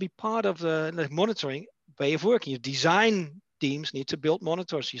needs to be part of the monitoring way of working. Your design teams need to build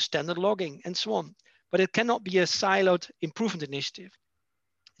monitors, your standard logging and so on. But it cannot be a siloed improvement initiative.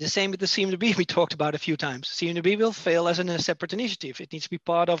 The same with the CMDB we talked about a few times. CMDB will fail as a separate initiative. It needs to be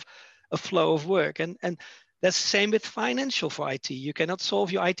part of a flow of work. And that's the same with financial for IT. You cannot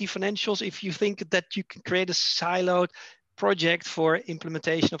solve your IT financials if you think that you can create a siloed project for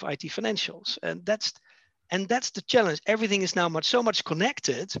implementation of IT financials. And that's the challenge. Everything is now so much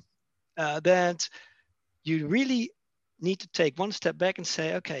connected that you really need to take one step back and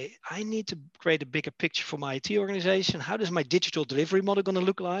say, okay, I need to create a bigger picture for my IT organization. How does my digital delivery model going to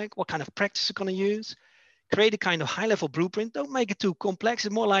look like? What kind of practice is it going to use? create a kind of high-level blueprint. Don't make it too complex.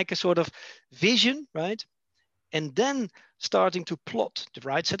 It's more like a sort of vision, right? And then starting to plot the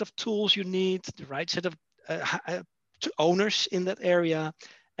right set of tools you need, the right set of owners in that area.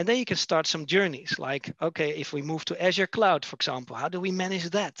 And then you can start some journeys like, okay, if we move to Azure Cloud, for example, how do we manage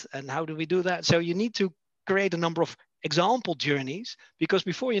that? And how do we do that? So you need to create a number of example journeys, because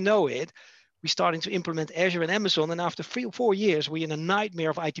before you know it, we're starting to implement Azure and Amazon. And after 3 or 4 years, we're in a nightmare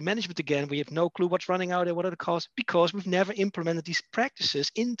of IT management again. We have no clue what's running out there, what are the costs, because we've never implemented these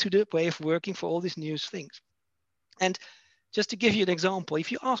practices into the way of working for all these new things. And just to give you an example,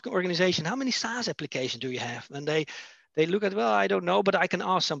 if you ask an organization, how many SaaS applications do you have? And they look at, well, I don't know, but I can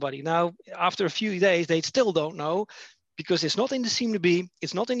ask somebody. Now, after a few days, they still don't know, because it's not in the SIEM-DB,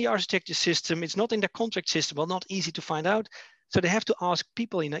 it's not in the architecture system, it's not in the contract system, well, not easy to find out. So they have to ask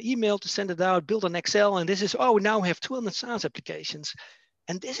people in an email to send it out, build an Excel, and this is, oh, now we have 200 SaaS applications.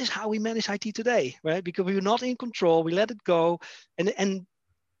 And this is how we manage IT today, right? Because we were not in control, we let it go. And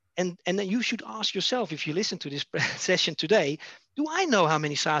then you should ask yourself, if you listen to this session today, do I know how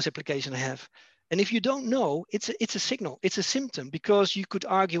many SaaS applications I have? And if you don't know, it's a signal, it's a symptom, because you could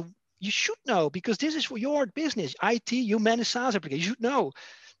argue, you should know, because this is for your business. IT, you manage SaaS applications, you should know.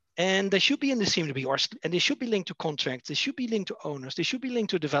 And they should be in the SIEM-DB, and they should be linked to contracts, they should be linked to owners, they should be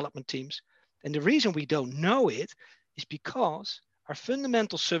linked to development teams. And the reason we don't know it is because our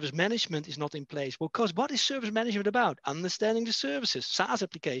fundamental service management is not in place. Well, because what is service management about? Understanding the services, SaaS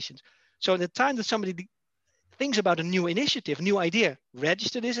applications. So at the time that somebody thinks about a new initiative, a new idea,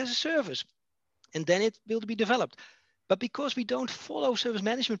 register this as a service, and then it will be developed. But because we don't follow service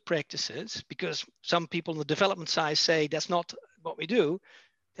management practices, because some people on the development side say that's not what we do,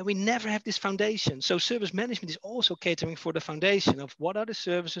 then we never have this foundation. So service management is also catering for the foundation of what are the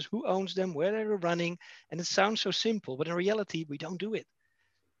services, who owns them, where they're running. And it sounds so simple, but in reality, we don't do it.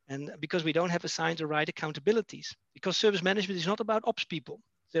 And because we don't have assigned the right accountabilities, because service management is not about ops people.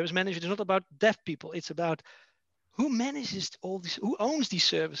 Service management is not about dev people. It's about who manages all this, who owns these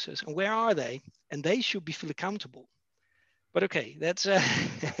services, and where are they? And they should be feel accountable. But okay, that's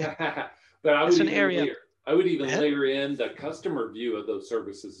but that's an area. I would even layer in the customer view of those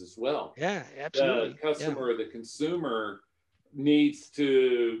services as well. Yeah, absolutely. The customer, the consumer needs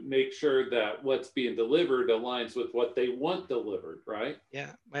to make sure that what's being delivered aligns with what they want delivered, right?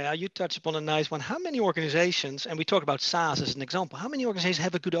 Yeah, well, you touched upon a nice one. How many organizations, and we talk about SaaS as an example, how many organizations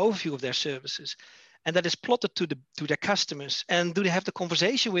have a good overview of their services? And that is plotted to their customers. And do they have the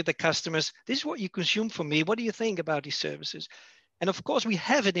conversation with the customers? This is what you consume from me. What do you think about these services? And of course, we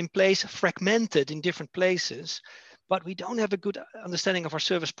have it in place, fragmented in different places, but we don't have a good understanding of our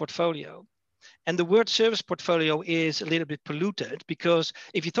service portfolio. And the word service portfolio is a little bit polluted, because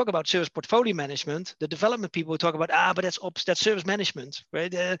if you talk about service portfolio management, the development people will talk about, but that's ops, that's service management,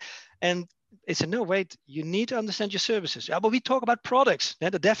 right? And it's a no, wait, you need to understand your services. But we talk about products.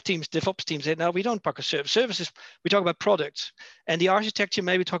 The dev teams, DevOps teams say, no, we don't talk about services. We talk about products. And the architecture,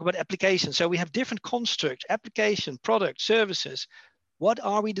 maybe talk about applications. So we have different constructs, application, product, services. What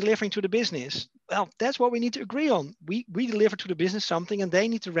are we delivering to the business? Well, that's what we need to agree on. We deliver to the business something, and they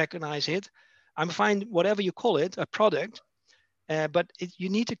need to recognize it. I'm fine, whatever you call it, a product, but you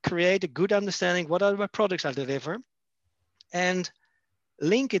need to create a good understanding. What are the products I deliver? And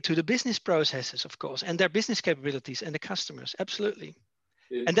link it to the business processes, of course, and their business capabilities and the customers. Absolutely.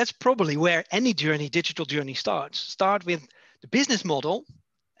 Yeah. And that's probably where any journey, digital journey starts. Start with the business model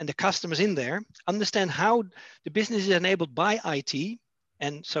and the customers in there, understand how the business is enabled by IT.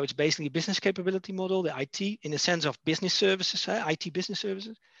 And so it's basically a business capability model, the IT in the sense of business services, IT business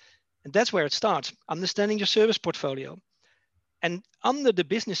services. And that's where it starts, understanding your service portfolio. And under the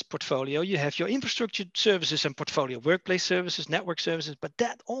business portfolio, you have your infrastructure services and portfolio, workplace services, network services, but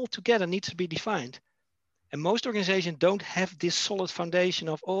that all together needs to be defined. And most organizations don't have this solid foundation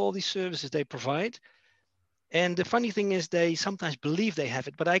of all these services they provide. And the funny thing is they sometimes believe they have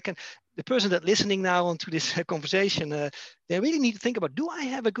it, but the person that's listening now onto this conversation, they really need to think about, do I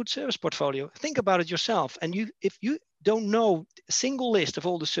have a good service portfolio? Think about it yourself. And if you don't know a single list of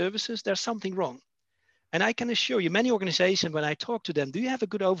all the services, there's something wrong. And I can assure you, many organizations, when I talk to them, do you have a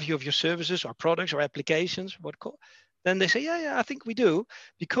good overview of your services or products or applications? Then they say, yeah, I think we do,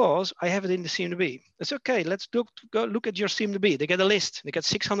 because I have it in the SIEM-DB. It's okay, let's go look at your SIEM-DB. They get a list. They get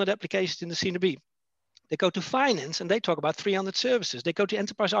 600 applications in the SIEM-DB. They go to finance and they talk about 300 services. They go to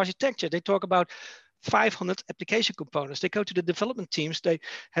enterprise architecture. They talk about 500 application components. They go to the development teams. They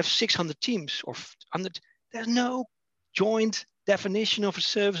have 600 teams or 100. There's no joint definition of a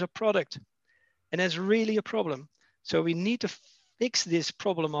service or product. And that's really a problem. So we need to fix this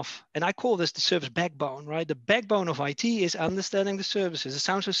problem of, and I call this the service backbone, right? The backbone of IT is understanding the services. It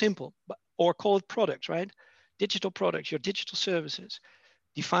sounds so simple, but or call it products, right? Digital products, your digital services.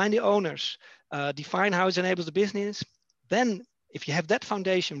 Define the owners, define how it enables the business. Then if you have that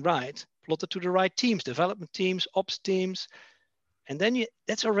foundation right, plot it to the right teams, development teams, ops teams, and then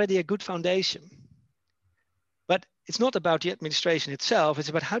that's already a good foundation. But it's not about the administration itself, it's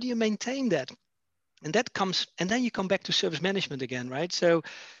about how do you maintain that? And that comes, and then you come back to service management again, right? So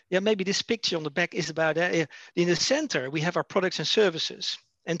yeah, maybe this picture on the back is about, in the center, we have our products and services.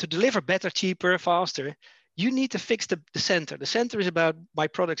 And to deliver better, cheaper, faster, you need to fix the center. The center is about my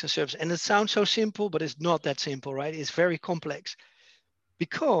products and services. And it sounds so simple, but it's not that simple, right? It's very complex.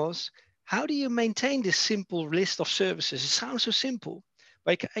 Because how do you maintain this simple list of services? It sounds so simple,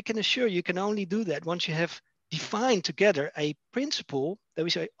 but I can assure you can only do that once you have define together a principle that we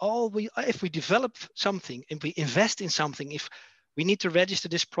say, if we develop something, if we invest in something, if we need to register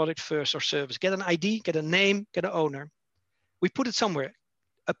this product first or service, get an ID, get a name, get an owner, we put it somewhere,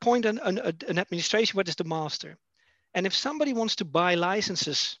 appoint an administration, what is the master? And if somebody wants to buy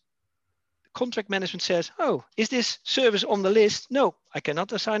licenses, contract management says, oh, is this service on the list? No, I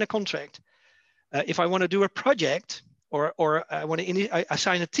cannot assign a contract. If I want to do a project or I want to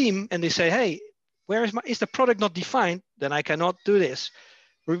assign a team and they say, hey, where is the product not defined? Then I cannot do this.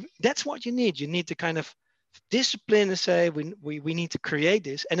 That's what you need. You need to kind of discipline and say, we need to create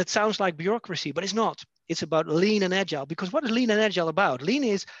this. And it sounds like bureaucracy, but it's not. It's about lean and agile. Because what is lean and agile about? Lean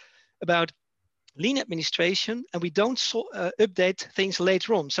is about lean administration, and we don't update things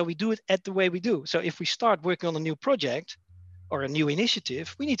later on. So we do it at the way we do. So if we start working on a new project or a new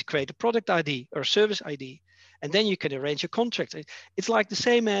initiative, we need to create a product ID or a service ID. And then you can arrange a contract. It's like the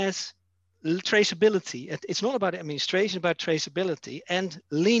same as traceability. It's not about administration, about traceability and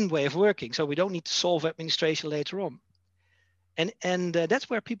lean way of working. So we don't need to solve administration later on. And that's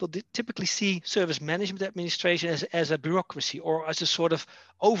where people typically see service management administration as a bureaucracy or as a sort of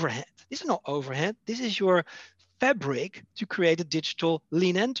overhead. This is not overhead. This is your fabric to create a digital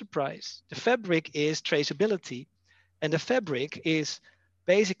lean enterprise. The fabric is traceability. And the fabric is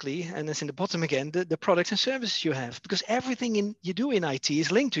basically, and it's in the bottom again, the products and services you have, because everything you do in IT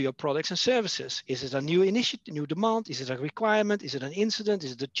is linked to your products and services. Is it a new initiative, new demand? Is it a requirement? Is it an incident?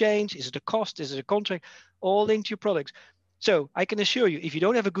 Is it a change? Is it a cost? Is it a contract? All linked to your products. So I can assure you, if you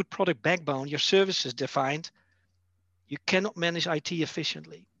don't have a good product backbone, your services defined, you cannot manage IT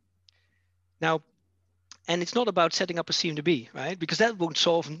efficiently. Now, and it's not about setting up a CMDB, right? Because that won't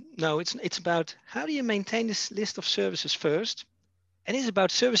solve. No, it's about how do you maintain this list of services first. And it's about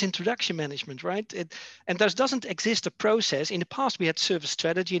service introduction management, right? And there doesn't exist a process. In the past, we had service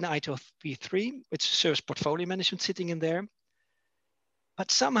strategy in ITIL v3, with service portfolio management sitting in there. But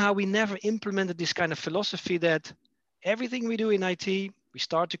somehow we never implemented this kind of philosophy that everything we do in IT, we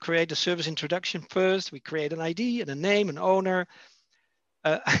start to create a service introduction first. We create an ID and a name, an owner.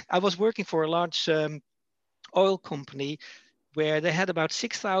 I was working for a large oil company where they had about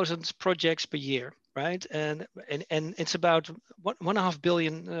 6,000 projects per year. Right, and it's about 1.5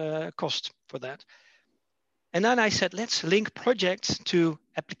 billion cost for that. And then I said, let's link projects to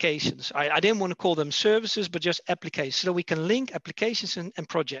applications. I didn't want to call them services, but just applications, so we can link applications and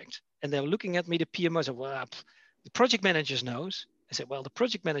projects. And they were looking at me, the PMO said, well, the project manager knows. I said, well, the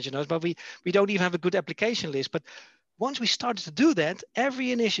project manager knows, but we don't even have a good application list. But once we started to do that,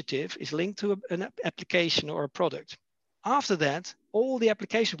 every initiative is linked to an application or a product. After that, all the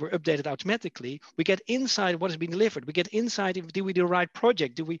applications were updated automatically. We get insight what has been delivered. We get insight if do we do the right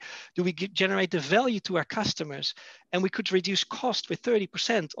project? Do we generate the value to our customers? And we could reduce cost with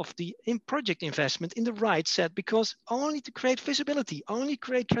 30% of the project investment in the right set, because only to create visibility, only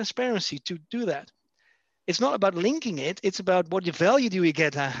create transparency to do that. It's not about linking it. It's about what the value do we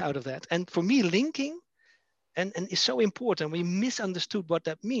get out of that. And for me, linking and is so important. We misunderstood what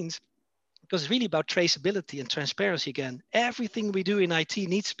that means. Because it's really about traceability and transparency again. Everything we do in IT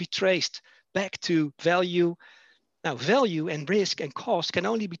needs to be traced back to value. Now, value and risk and cost can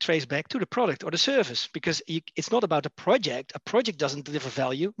only be traced back to the product or the service, because it's not about a project. A project doesn't deliver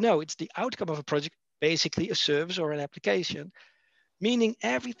value. No, it's the outcome of a project, basically a service or an application, meaning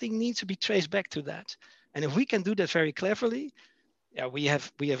everything needs to be traced back to that. And if we can do that very cleverly, yeah, we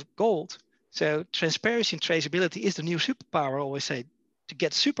have gold. So transparency and traceability is the new superpower, I always say. To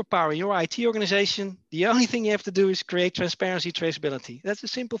get superpower in your IT organization, the only thing you have to do is create transparency, traceability. That's a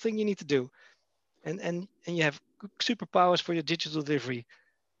simple thing you need to do. And you have superpowers for your digital delivery.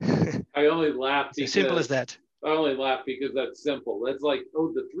 I only laugh because, as simple as that. I only laugh because that's simple. That's like,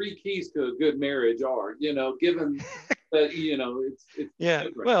 oh, the 3 keys to a good marriage are, given that, it's yeah,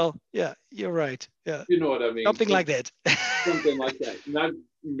 different. Well, yeah, you're right. Yeah. You know what I mean? Something like that. Something like that. And I'm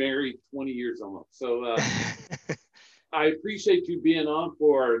married 20 years almost. So I appreciate you being on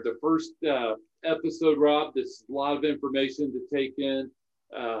for the first episode, Rob. This is a lot of information to take in.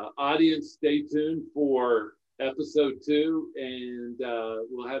 Audience, stay tuned for episode 2, and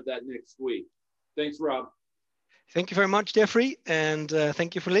we'll have that next week. Thanks, Rob. Thank you very much, Jeffrey, and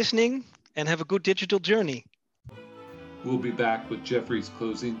thank you for listening, and have a good digital journey. We'll be back with Jeffrey's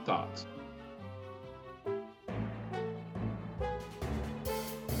closing thoughts.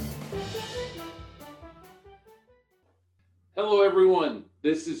 Hello, everyone.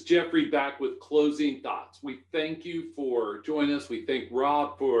 This is Jeffrey back with closing thoughts. We thank you for joining us. We thank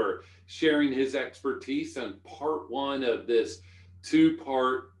Rob for sharing his expertise on part 1 of this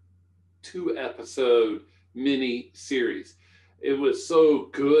 2-part, 2-episode mini series. It was so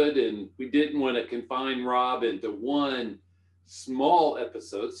good, and we didn't want to confine Rob into one small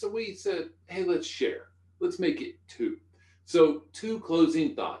episode. So we said, hey, let's share. Let's make it 2. So 2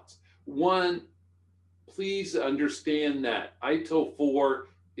 closing thoughts. 1, please understand that ITIL 4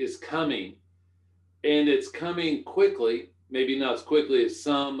 is coming, and it's coming quickly, maybe not as quickly as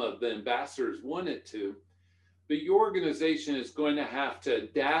some of the ambassadors want it to, but your organization is going to have to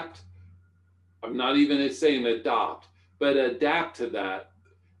adapt. I'm not even saying adopt, but adapt to that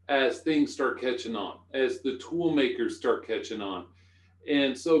as things start catching on, as the tool makers start catching on.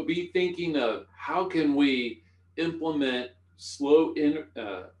 And so be thinking of how can we implement slow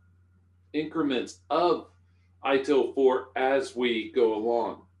increments of ITIL 4 as we go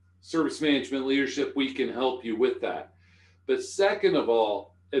along. Service Management Leadership, we can help you with that. But second of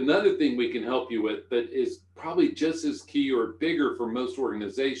all, another thing we can help you with that is probably just as key or bigger for most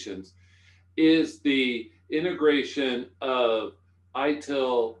organizations is the integration of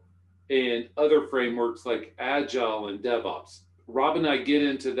ITIL and other frameworks like Agile and DevOps. Rob and I get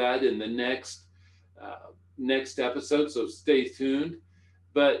into that in the next episode, so stay tuned.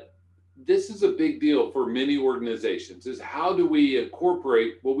 But this is a big deal for many organizations, is how do we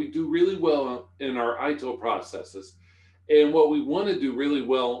incorporate what we do really well in our ITIL processes and what we want to do really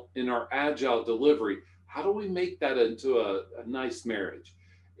well in our Agile delivery? How do we make that into a nice marriage?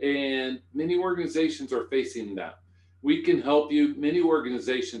 And many organizations are facing that. We can help you. Many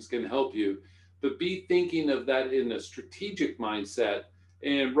organizations can help you, but be thinking of that in a strategic mindset.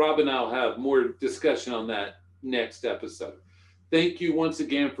 And Rob and I will have more discussion on that next episode. Thank you once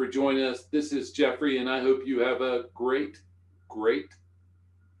again for joining us. This is Jeffrey, and I hope you have a great, great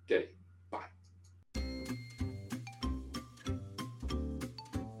day.